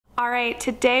Alright,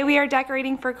 today we are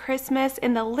decorating for Christmas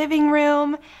in the living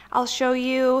room. I'll show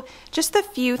you just a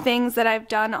few things that I've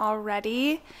done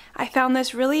already. I found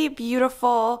this really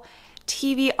beautiful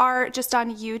TV art just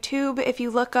on YouTube. If you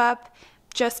look up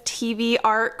just TV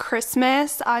art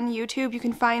Christmas on YouTube, you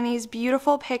can find these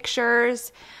beautiful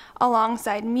pictures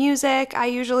alongside music. I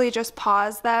usually just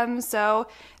pause them so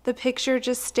the picture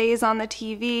just stays on the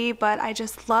TV, but I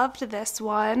just loved this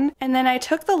one. And then I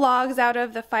took the logs out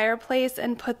of the fireplace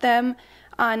and put them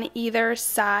on either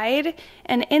side,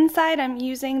 and inside I'm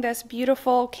using this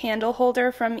beautiful candle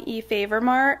holder from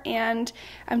eFavorMart, and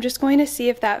I'm just going to see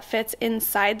if that fits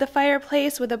inside the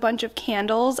fireplace with a bunch of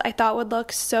candles. I thought would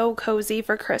look so cozy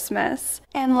for Christmas.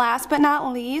 And last but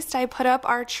not least, I put up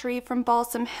our tree from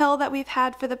Balsam Hill that we've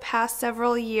had for the past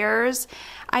several years.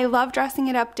 I love dressing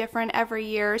it up different every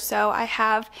year, so I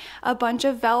have a bunch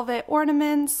of velvet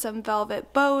ornaments, some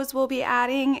velvet bows we'll be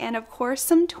adding, and of course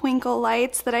some twinkle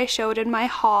lights that I showed in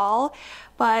my haul.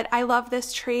 But I love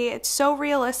this tree. It's so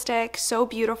realistic, so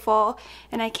beautiful,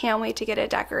 and I can't wait to get it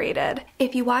decorated.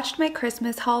 If you watched my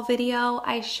Christmas haul video,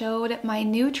 I showed my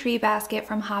new tree basket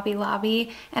from Hobby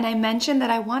Lobby, and I mentioned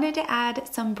that I wanted to add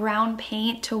some brown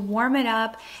paint to warm it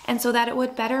up and so that it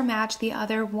would better match the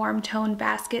other warm tone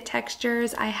basket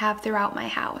textures I have throughout my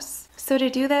house. So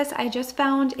to do this, I just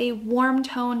found a warm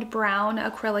toned brown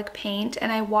acrylic paint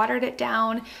and I watered it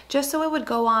down just so it would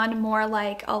go on more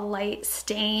like a light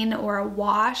stain or a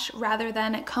wash rather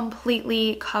than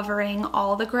completely covering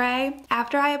all the gray.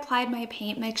 After I applied my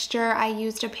paint mixture, I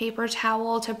used a paper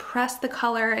towel to press the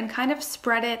color and kind of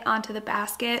spread it onto the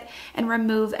basket and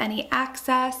remove any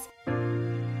excess.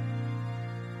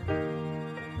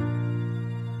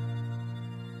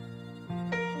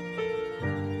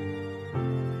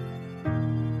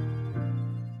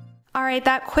 Alright,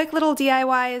 that quick little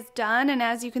DIY is done, and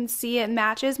as you can see, it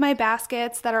matches my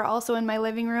baskets that are also in my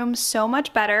living room so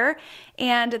much better,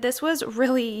 and this was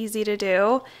really easy to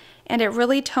do, and it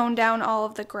really toned down all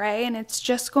of the gray, and it's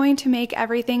just going to make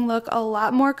everything look a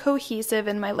lot more cohesive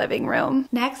in my living room.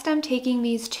 Next, I'm taking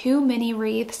these two mini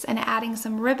wreaths and adding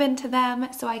some ribbon to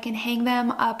them so I can hang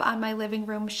them up on my living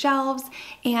room shelves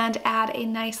and add a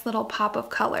nice little pop of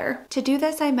color. To do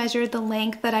this, I measured the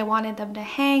length that I wanted them to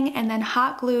hang and then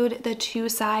hot glued the two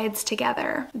sides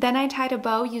together. Then I tied a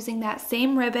bow using that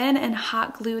same ribbon and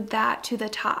hot glued that to the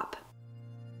top.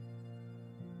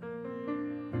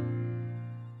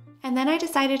 And then I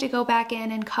decided to go back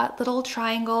in and cut little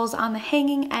triangles on the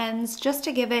hanging ends just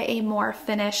to give it a more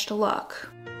finished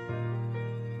look.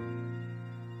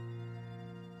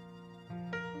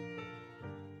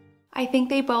 I think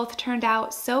they both turned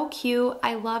out so cute.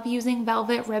 I love using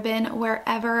velvet ribbon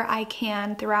wherever I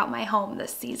can throughout my home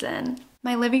this season.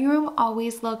 My living room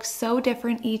always looks so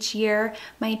different each year.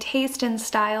 My taste and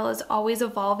style is always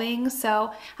evolving,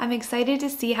 so I'm excited to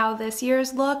see how this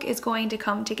year's look is going to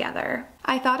come together.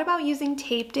 I thought about using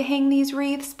tape to hang these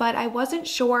wreaths, but I wasn't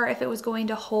sure if it was going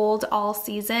to hold all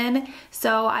season,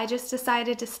 so I just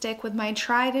decided to stick with my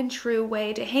tried and true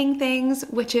way to hang things,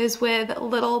 which is with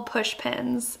little push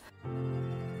pins.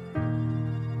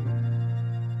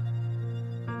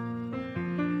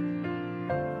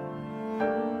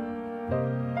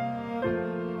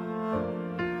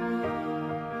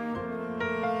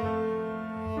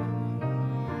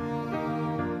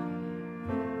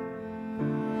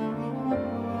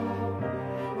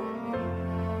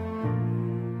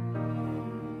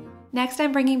 Next,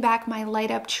 I'm bringing back my light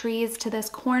up trees to this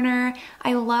corner.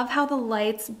 I love how the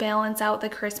lights balance out the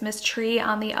Christmas tree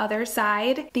on the other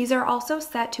side. These are also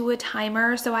set to a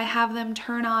timer, so I have them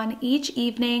turn on each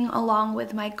evening along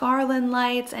with my garland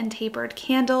lights and tapered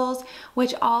candles,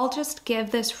 which all just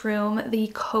give this room the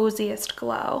coziest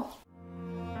glow.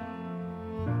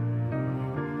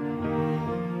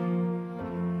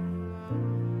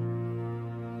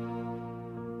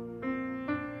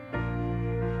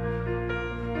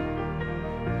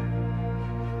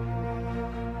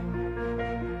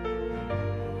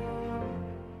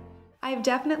 I've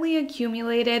definitely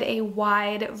accumulated a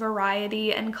wide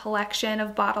variety and collection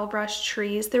of bottle brush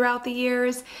trees throughout the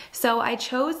years, so I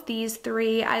chose these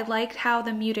three. I liked how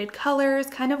the muted colors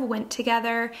kind of went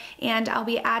together, and I'll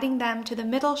be adding them to the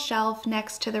middle shelf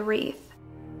next to the wreath.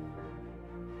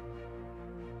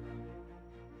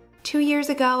 2 years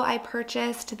ago, I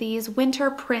purchased these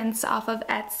winter prints off of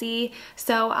Etsy,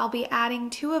 so I'll be adding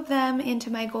 2 of them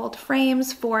into my gold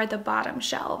frames for the bottom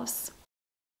shelves.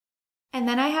 And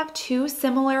then I have two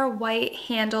similar white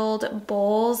handled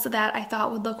bowls that I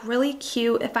thought would look really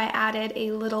cute if I added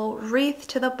a little wreath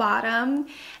to the bottom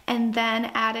and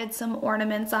then added some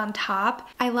ornaments on top.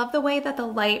 I love the way that the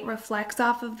light reflects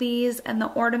off of these, and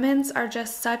the ornaments are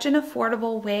just such an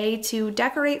affordable way to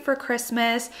decorate for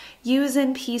Christmas, use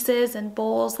in pieces and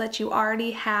bowls that you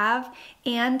already have,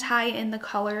 and tie in the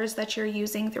colors that you're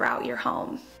using throughout your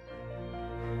home.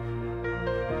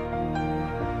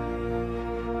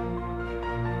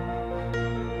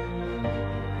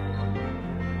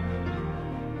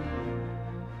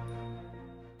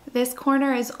 This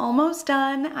corner is almost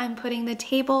done. I'm putting the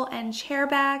table and chair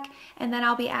back, and then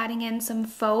I'll be adding in some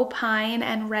faux pine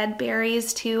and red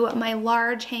berries to my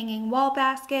large hanging wall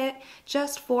basket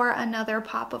just for another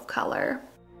pop of color.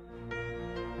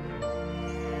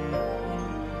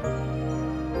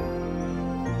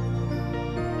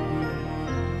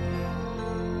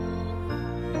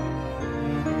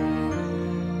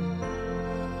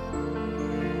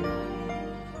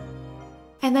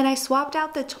 And then I swapped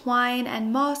out the twine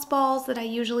and moss balls that I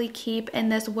usually keep in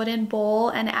this wooden bowl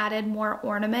and added more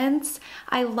ornaments.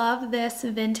 I love this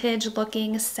vintage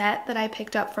looking set that I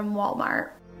picked up from Walmart.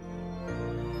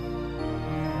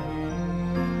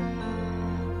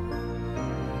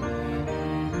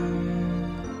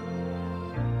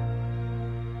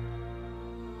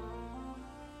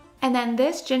 And then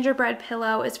this gingerbread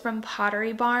pillow is from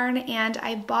Pottery Barn, and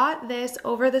I bought this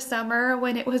over the summer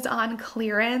when it was on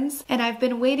clearance, and I've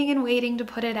been waiting and waiting to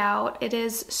put it out. It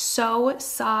is so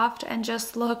soft and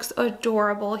just looks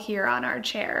adorable here on our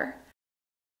chair.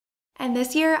 And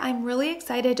this year, I'm really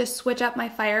excited to switch up my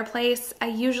fireplace. I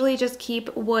usually just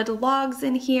keep wood logs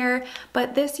in here,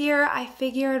 but this year I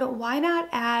figured why not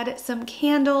add some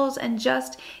candles and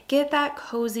just get that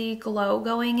cozy glow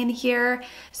going in here.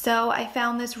 So I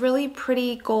found this really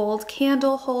pretty gold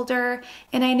candle holder,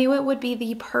 and I knew it would be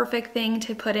the perfect thing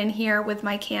to put in here with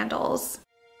my candles.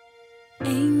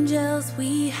 Angels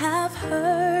we have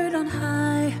heard on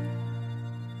high,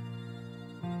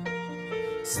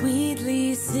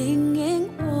 sweetly singing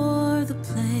o'er the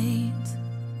plains,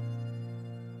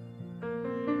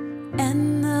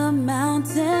 and the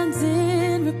mountains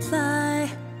in reply.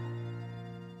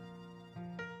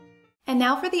 And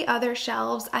now for the other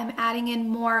shelves, I'm adding in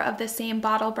more of the same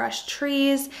bottle brush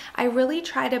trees. I really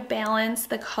try to balance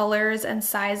the colors and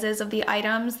sizes of the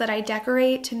items that I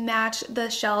decorate to match the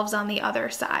shelves on the other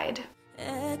side.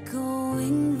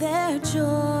 Echoing their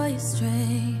joyous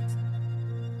strains,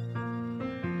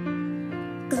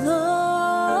 Gloria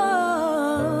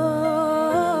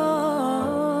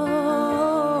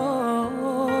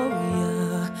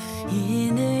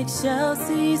in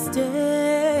excelsis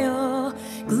Deo,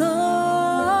 Gloria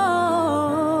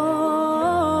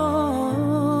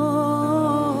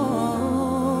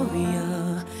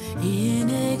in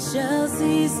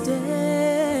excelsis Deo.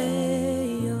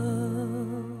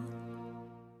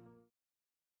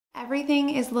 Everything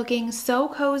is looking so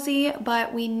cozy,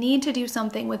 but we need to do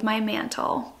something with my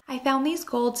mantle. I found these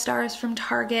gold stars from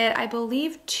Target, I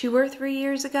believe 2 or 3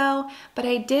 years ago, but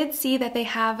I did see that they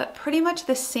have pretty much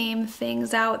the same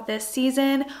things out this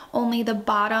season, only the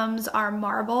bottoms are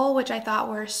marble, which I thought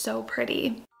were so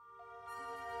pretty.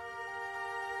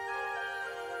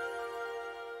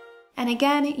 And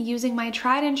again, using my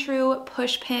tried and true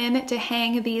push pin to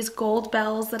hang these gold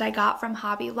bells that I got from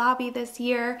Hobby Lobby this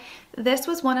year. This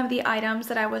was one of the items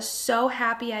that I was so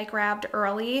happy I grabbed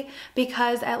early,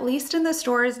 because at least in the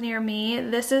stores near me,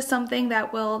 this is something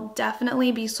that will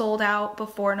definitely be sold out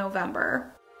before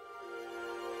November.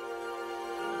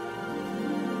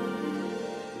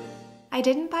 I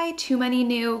didn't buy too many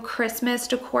new Christmas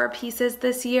decor pieces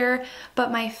this year, but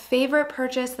my favorite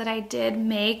purchase that I did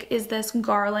make is this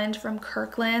garland from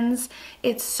Kirkland's.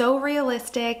 It's so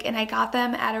realistic, and I got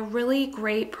them at a really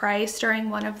great price during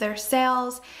one of their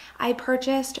sales. I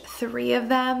purchased 3 of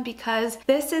them because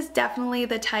this is definitely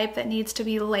the type that needs to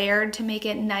be layered to make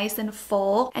it nice and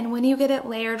full. And when you get it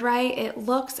layered right, it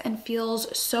looks and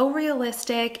feels so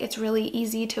realistic. It's really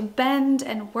easy to bend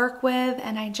and work with,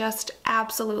 and I just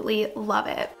absolutely love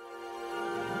it.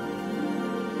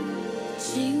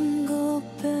 Jingle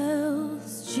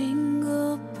bells,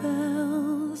 jingle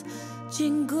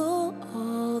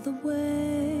all the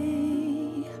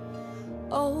way.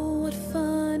 Oh, what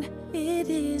fun it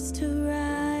is to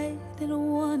ride in a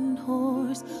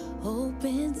one-horse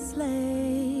open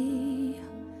sleigh.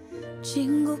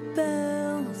 Jingle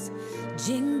bells,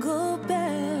 jingle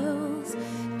bells,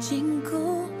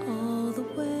 jingle all the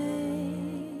way.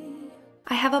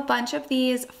 I have a bunch of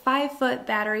these 5-foot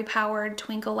battery powered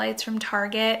twinkle lights from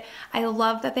Target. I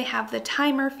love that they have the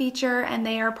timer feature and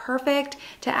they are perfect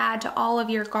to add to all of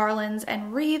your garlands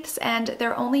and wreaths, and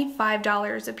they're only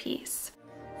 $5 a piece.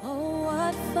 Oh,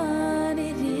 what fun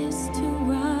it is to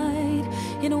ride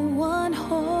in a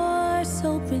one-horse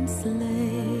open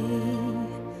sleigh,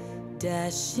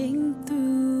 dashing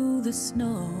through the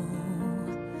snow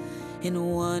in a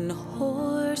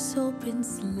one-horse open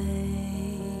sleigh.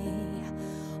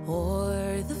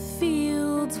 O'er the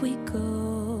fields we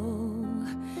go,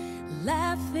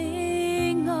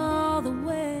 laughing all the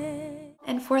way.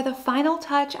 And for the final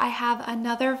touch, I have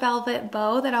another velvet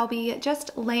bow that I'll be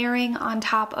just layering on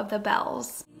top of the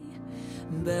bells.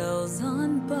 Bells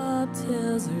on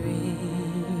bobtails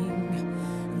ring,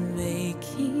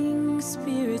 making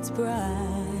spirits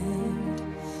bright.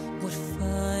 What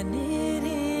fun it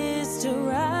is to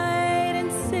ride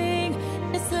and sing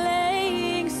a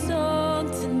sleighing song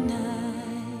tonight.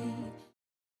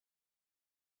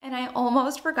 And I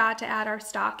almost forgot to add our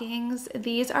stockings.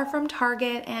 These are from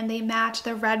Target and they match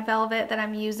the red velvet that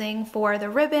I'm using for the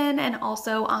ribbon and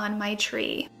also on my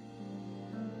tree.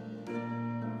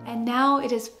 And now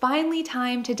it is finally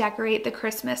time to decorate the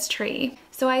Christmas tree.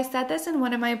 So I said this in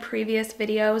one of my previous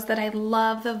videos that I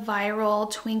love the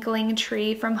viral twinkling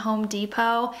tree from Home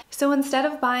Depot. So instead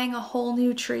of buying a whole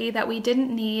new tree that we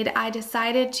didn't need, I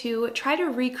decided to try to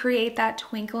recreate that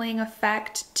twinkling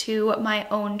effect to my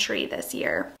own tree this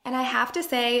year. And I have to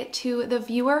say, to the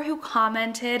viewer who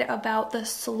commented about the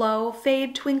slow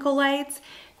fade twinkle lights,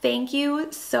 thank you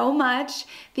so much.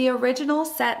 The original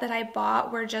set that I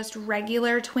bought were just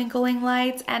regular twinkling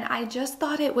lights and I just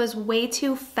thought it was way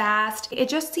too fast. It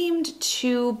just seemed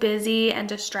too busy and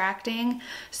distracting.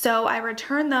 So I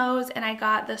returned those and I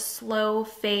got the slow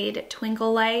fade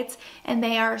twinkle lights and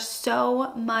they are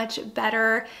so much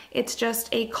better. It's just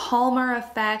a calmer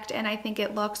effect and I think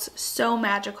it looks so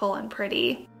magical and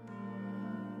pretty.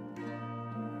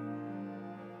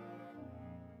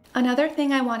 Another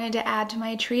thing I wanted to add to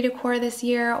my tree decor this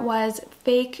year was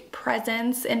fake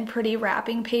presents in pretty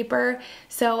wrapping paper.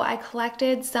 So I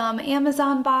collected some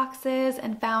Amazon boxes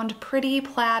and found pretty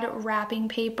plaid wrapping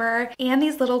paper and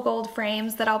these little gold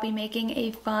frames that I'll be making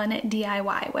a fun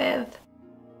DIY with.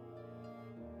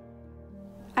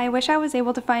 I wish I was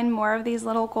able to find more of these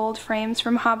little gold frames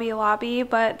from Hobby Lobby,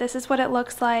 but this is what it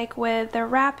looks like with the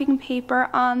wrapping paper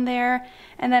on there.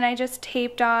 And then I just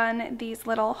taped on these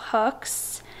little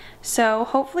hooks. So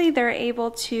hopefully they're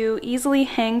able to easily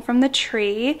hang from the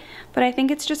tree, but I think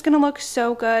it's just gonna look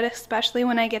so good, especially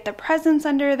when I get the presents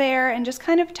under there and just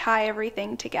kind of tie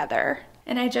everything together.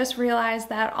 And I just realized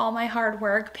that all my hard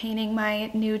work painting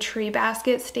my new tree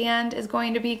basket stand is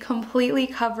going to be completely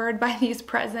covered by these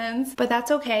presents, but that's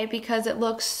okay because it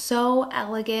looks so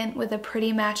elegant with the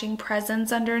pretty matching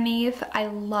presents underneath. I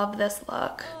love this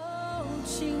look. Oh,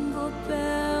 jingle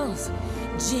bells,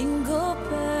 jingle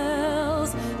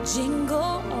bells,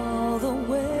 jingle all the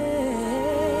way.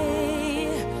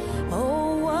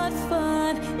 Oh, what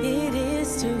fun it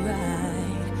is to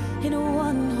ride in a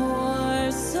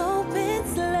one-horse open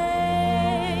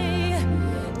sleigh.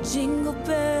 Jingle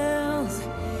bells,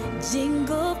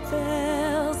 jingle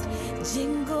bells,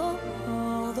 jingle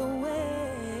all the way.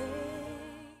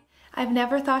 I've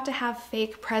never thought to have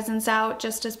fake presents out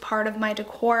just as part of my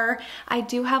decor. I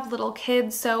do have little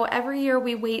kids, so every year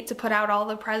we wait to put out all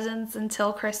the presents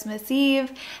until Christmas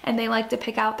Eve, and they like to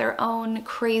pick out their own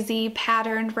crazy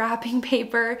patterned wrapping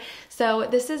paper. So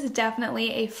this is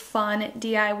definitely a fun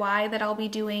DIY that I'll be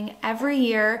doing every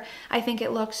year. I think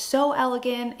it looks so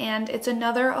elegant, and it's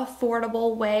another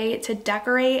affordable way to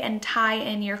decorate and tie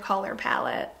in your color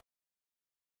palette.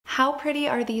 How pretty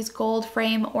are these gold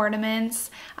frame ornaments?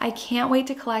 I can't wait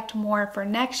to collect more for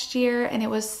next year, and it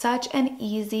was such an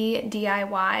easy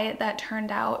DIY that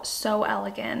turned out so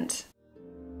elegant.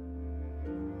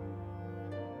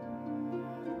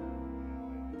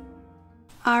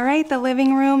 All right, the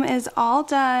living room is all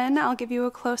done. I'll give you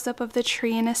a close-up of the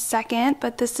tree in a second,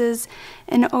 but this is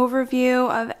an overview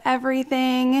of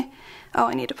everything. Oh,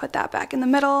 I need to put that back in the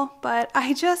middle, but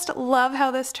I just love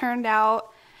how this turned out.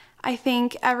 I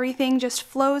think everything just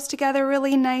flows together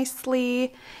really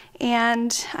nicely,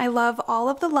 and I love all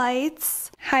of the lights.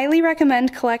 Highly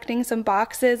recommend collecting some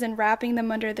boxes and wrapping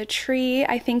them under the tree.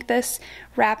 I think this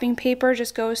wrapping paper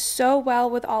just goes so well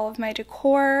with all of my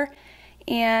decor.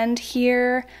 And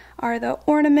here are the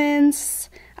ornaments.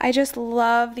 I just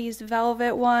love these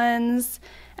velvet ones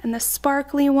and the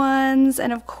sparkly ones,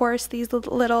 and of course these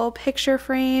little picture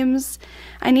frames.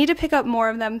 I need to pick up more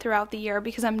of them throughout the year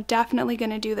because I'm definitely going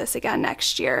to do this again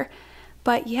next year.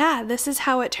 But yeah, this is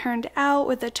how it turned out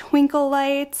with the twinkle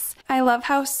lights. I love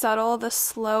how subtle the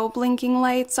slow blinking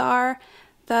lights are.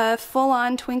 The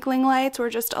full-on twinkling lights were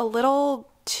just a little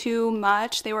too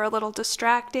much. They were a little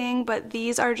distracting, but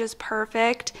these are just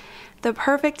perfect. The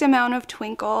perfect amount of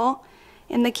twinkle.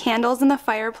 And the candles in the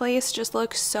fireplace just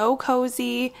look so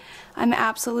cozy. I'm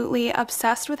absolutely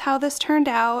obsessed with how this turned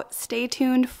out. Stay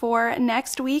tuned for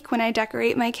next week when I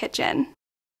decorate my kitchen.